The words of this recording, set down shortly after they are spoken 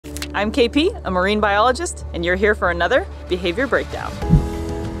I'm KP, a marine biologist, and you're here for another Behavior Breakdown.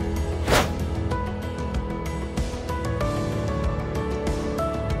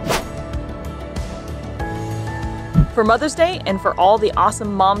 For Mother's Day, and for all the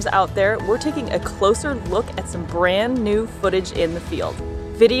awesome moms out there, we're taking a closer look at some brand new footage in the field.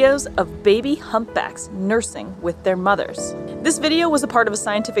 Videos of baby humpbacks nursing with their mothers. This video was a part of a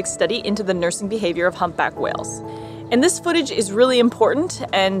scientific study into the nursing behavior of humpback whales. And this footage is really important,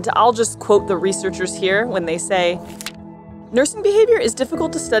 and I'll just quote the researchers here when they say, "Nursing behavior is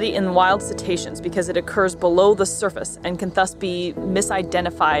difficult to study in wild cetaceans because it occurs below the surface and can thus be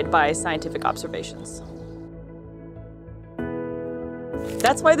misidentified by scientific observations."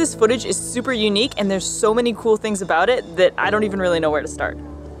 That's why this footage is super unique, and there's so many cool things about it that I don't even really know where to start.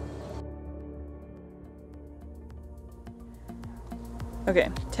 Okay,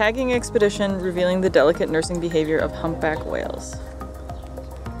 tagging expedition revealing the delicate nursing behavior of humpback whales.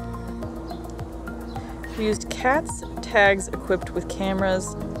 We used cats tags equipped with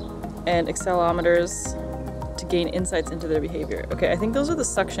cameras and accelerometers to gain insights into their behavior. Okay, I think those are the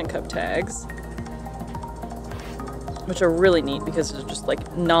suction cup tags, which are really neat because they're just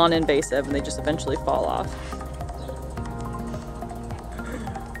like non-invasive and they just eventually fall off.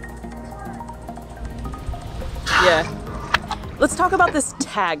 Yeah. Let's talk about this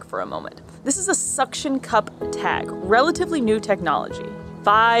tag for a moment. This is a suction cup tag, relatively new technology.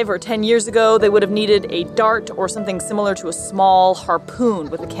 5 or 10 years ago, they would have needed a dart or something similar to a small harpoon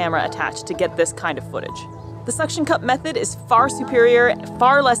with a camera attached to get this kind of footage. The suction cup method is far superior,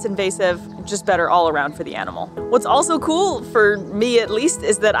 far less invasive, just better all around for the animal. What's also cool, for me at least,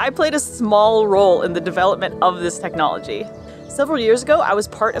 is that I played a small role in the development of this technology. Several years ago, I was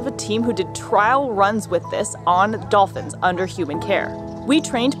part of a team who did trial runs with this on dolphins under human care. We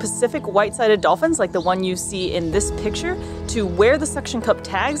trained Pacific white-sided dolphins, like the one you see in this picture, to wear the suction cup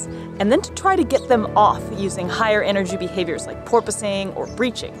tags and then to try to get them off using higher energy behaviors like porpoising or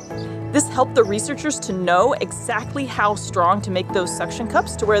breaching. This helped the researchers to know exactly how strong to make those suction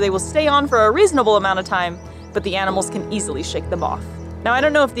cups to where they will stay on for a reasonable amount of time, but the animals can easily shake them off. Now, I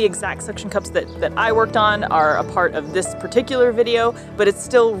don't know if the exact suction cups that I worked on are a part of this particular video, but it's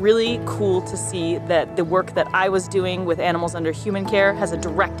still really cool to see that the work that I was doing with animals under human care has a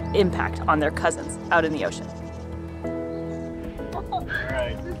direct impact on their cousins out in the ocean. All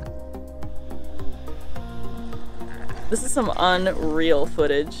right. This is some unreal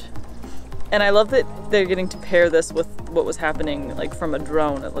footage. And I love that they're getting to pair this with what was happening like from a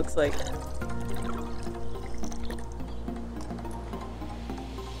drone, it looks like.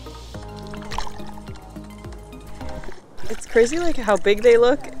 It's crazy like how big they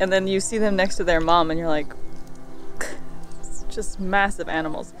look, and then you see them next to their mom and you're like, it's just massive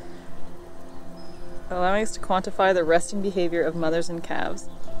animals. Allowing us to quantify the resting behavior of mothers and calves.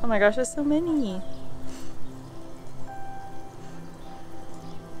 Oh my gosh, there's so many.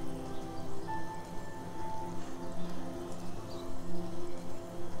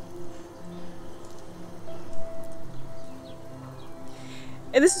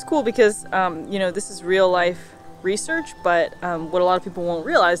 And this is cool because, you know, this is real life research, but what a lot of people won't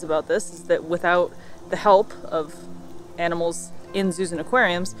realize about this is that without the help of animals in zoos and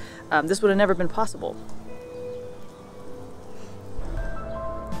aquariums, this would have never been possible.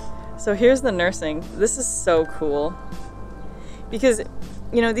 So here's the nursing. This is so cool because,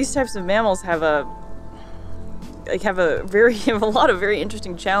 you know, these types of mammals have a lot of very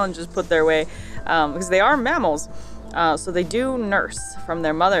interesting challenges put their way because they are mammals. So they do nurse from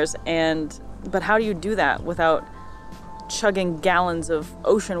their mothers, but how do you do that without chugging gallons of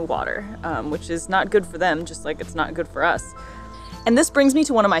ocean water, which is not good for them, just like it's not good for us. And this brings me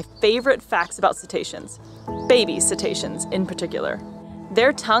to one of my favorite facts about cetaceans, baby cetaceans in particular.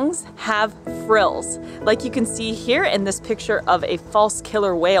 Their tongues have frills, like you can see here in this picture of a false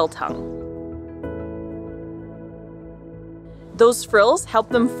killer whale tongue. Those frills help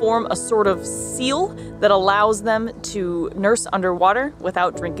them form a sort of seal that allows them to nurse underwater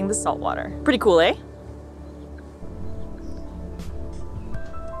without drinking the salt water. Pretty cool, eh?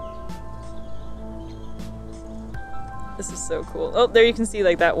 This is so cool. Oh, there you can see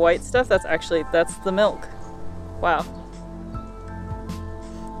like that white stuff. That's the milk. Wow.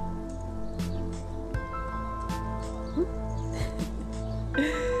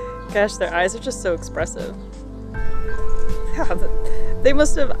 Gosh, their eyes are just so expressive. Yeah, they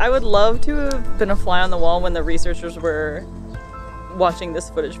must have, I would love to have been a fly on the wall when the researchers were watching this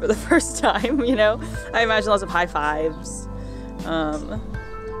footage for the first time, you know? I imagine lots of high fives.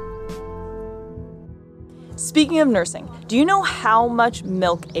 Speaking of nursing, do you know how much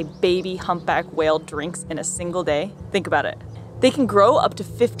milk a baby humpback whale drinks in a single day? Think about it. They can grow up to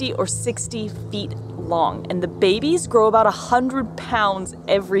 50 or 60 feet long, and the babies grow about 100 pounds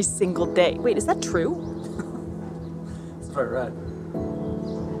every single day. Wait, is that true? That's what I read.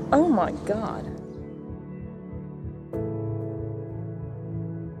 Oh my God.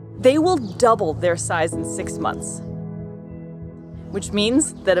 They will double their size in 6 months, which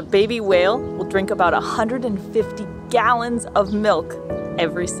means that a baby whale will drink about 150 gallons of milk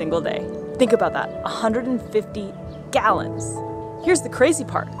every single day. Think about that, 150 gallons. Here's the crazy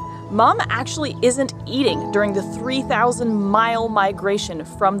part. Mom actually isn't eating during the 3,000-mile migration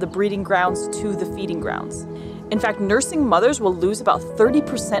from the breeding grounds to the feeding grounds. In fact, nursing mothers will lose about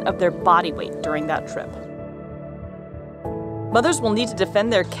 30% of their body weight during that trip. Mothers will need to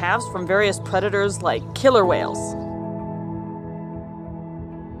defend their calves from various predators like killer whales.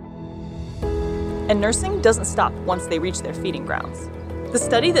 And nursing doesn't stop once they reach their feeding grounds. The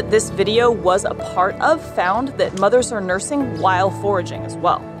study that this video was a part of found that mothers are nursing while foraging as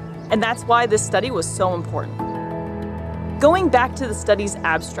well. And that's why this study was so important. Going back to the study's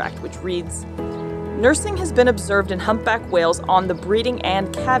abstract, which reads, nursing has been observed in humpback whales on the breeding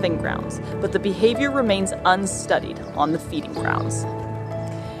and calving grounds, but the behavior remains unstudied on the feeding grounds.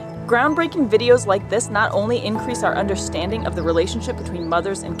 Groundbreaking videos like this not only increase our understanding of the relationship between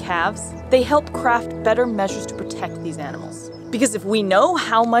mothers and calves, they help craft better measures to protect these animals. Because if we know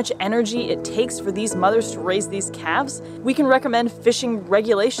how much energy it takes for these mothers to raise these calves, we can recommend fishing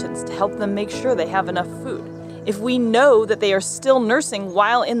regulations to help them make sure they have enough food. If we know that they are still nursing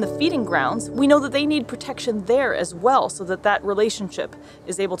while in the feeding grounds, we know that they need protection there as well so that that relationship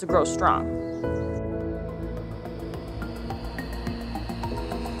is able to grow strong.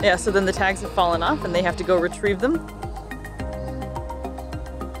 Yeah, so then the tags have fallen off and they have to go retrieve them.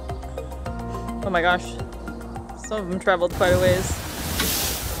 Oh my gosh. Some of them traveled quite a ways.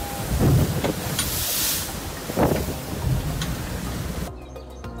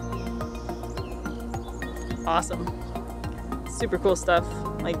 Awesome. Super cool stuff.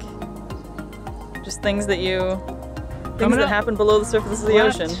 Like, just things that happen below the surface of the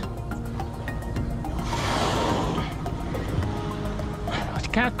ocean.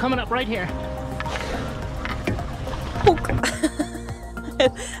 Calf coming up right here.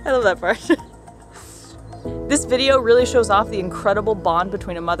 I love that part. This video really shows off the incredible bond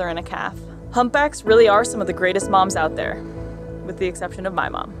between a mother and a calf. Humpbacks really are some of the greatest moms out there, with the exception of my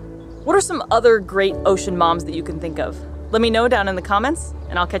mom. What are some other great ocean moms that you can think of? Let me know down in the comments,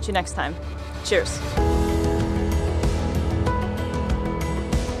 and I'll catch you next time. Cheers.